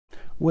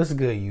What's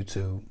good,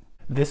 YouTube?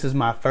 This is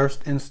my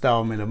first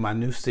installment of my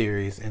new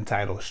series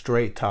entitled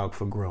Straight Talk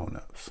for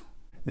Grown-Ups.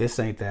 This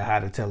ain't that how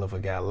to tell if a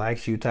guy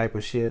likes you type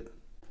of shit.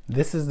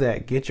 This is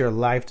that get your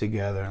life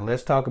together and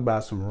let's talk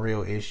about some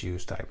real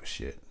issues type of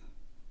shit.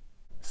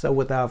 So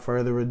without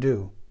further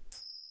ado,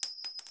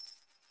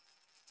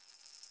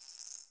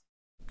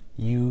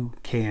 you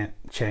can't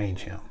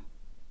change him.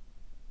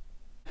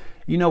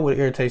 You know what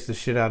irritates the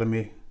shit out of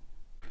me?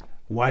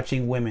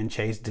 Watching women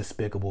chase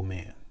despicable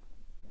men.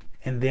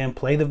 And then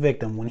play the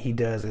victim when he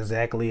does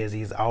exactly as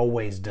he's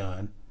always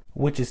done,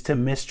 which is to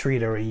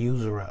mistreat her and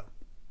use her up,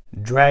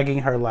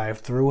 dragging her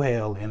life through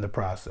hell in the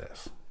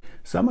process.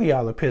 Some of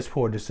y'all are piss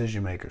poor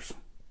decision makers.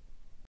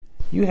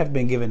 You have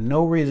been given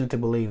no reason to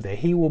believe that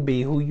he will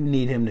be who you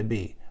need him to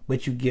be,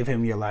 but you give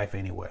him your life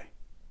anyway.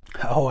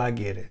 Oh, I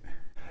get it.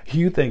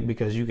 You think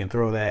because you can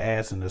throw that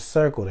ass in the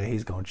circle that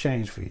he's gonna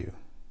change for you.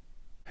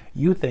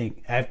 You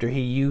think after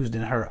he used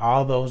and hurt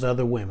all those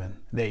other women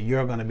that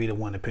you're gonna be the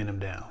one to pin him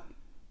down.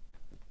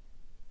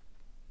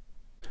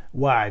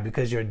 Why?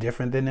 Because you're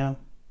different than them?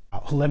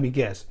 Oh, let me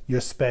guess,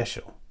 you're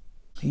special.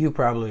 You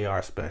probably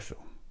are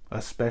special.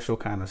 A special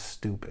kind of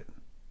stupid.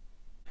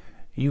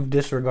 You've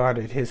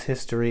disregarded his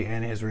history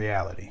and his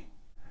reality,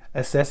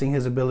 assessing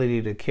his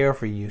ability to care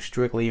for you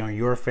strictly on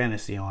your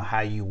fantasy on how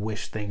you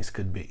wish things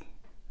could be,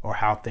 or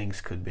how things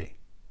could be.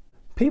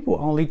 People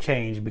only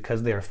change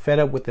because they're fed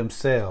up with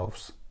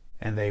themselves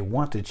and they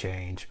want to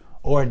change,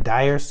 or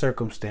dire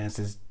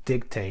circumstances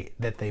dictate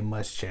that they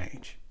must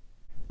change.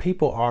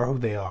 People are who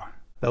they are.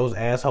 Those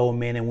asshole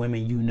men and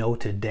women you know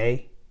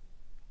today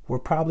were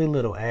probably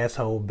little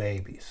asshole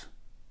babies.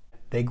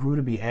 They grew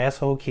to be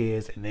asshole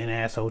kids and then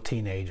asshole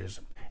teenagers,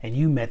 and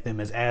you met them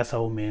as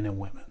asshole men and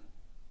women.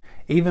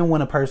 Even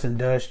when a person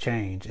does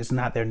change, it's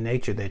not their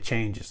nature that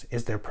changes,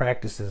 it's their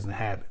practices and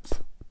habits.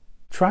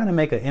 Trying to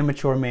make an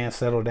immature man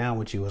settle down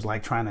with you is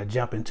like trying to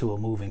jump into a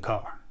moving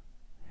car.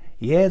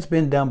 Yeah, it's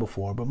been done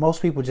before, but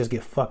most people just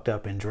get fucked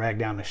up and dragged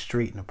down the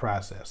street in the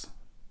process.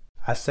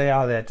 I say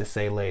all that to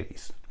say,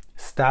 ladies,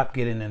 stop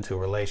getting into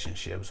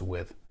relationships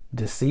with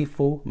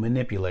deceitful,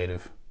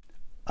 manipulative,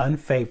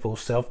 unfaithful,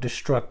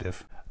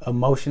 self-destructive,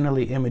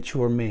 emotionally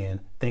immature men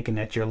thinking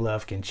that your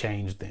love can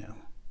change them.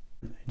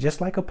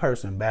 Just like a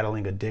person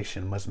battling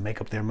addiction must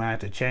make up their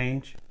mind to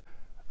change,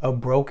 a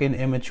broken,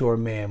 immature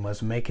man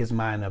must make his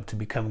mind up to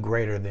become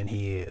greater than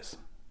he is.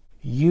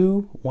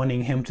 You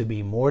wanting him to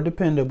be more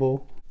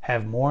dependable,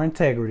 have more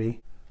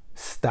integrity,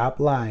 stop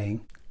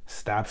lying,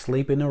 stop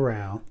sleeping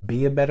around,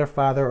 be a better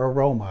father or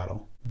role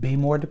model, be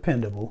more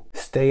dependable,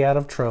 stay out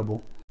of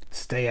trouble,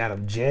 stay out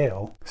of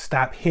jail,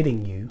 stop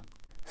hitting you,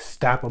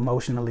 stop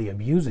emotionally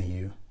abusing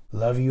you,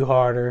 love you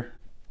harder,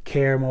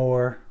 care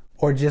more,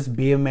 or just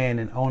be a man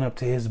and own up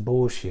to his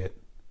bullshit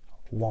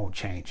won't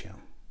change him.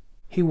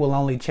 He will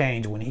only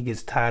change when he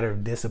gets tired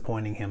of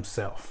disappointing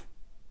himself.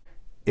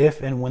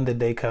 If and when the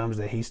day comes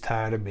that he's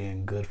tired of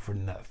being good for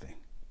nothing.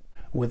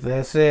 With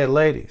that said,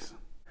 ladies,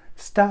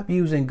 stop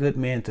using good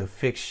men to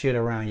fix shit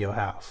around your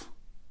house.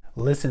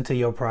 Listen to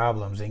your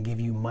problems and give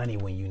you money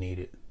when you need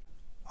it,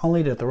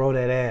 only to throw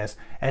that ass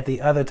at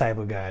the other type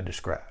of guy I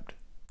described,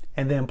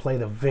 and then play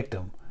the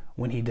victim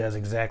when he does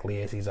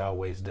exactly as he's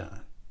always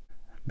done.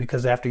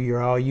 Because after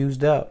you're all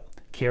used up,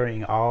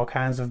 carrying all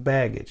kinds of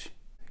baggage,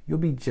 you'll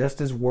be just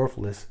as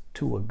worthless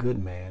to a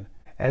good man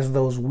as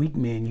those weak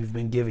men you've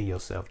been giving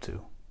yourself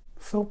to.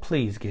 So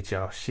please get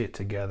y'all shit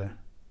together.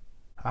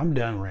 I'm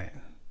done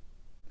ranting.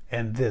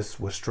 And this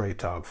was Straight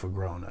Talk for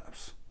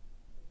Grown-Ups.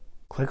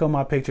 Click on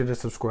my picture to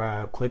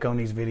subscribe. Click on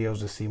these videos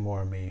to see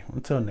more of me.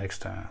 Until next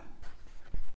time.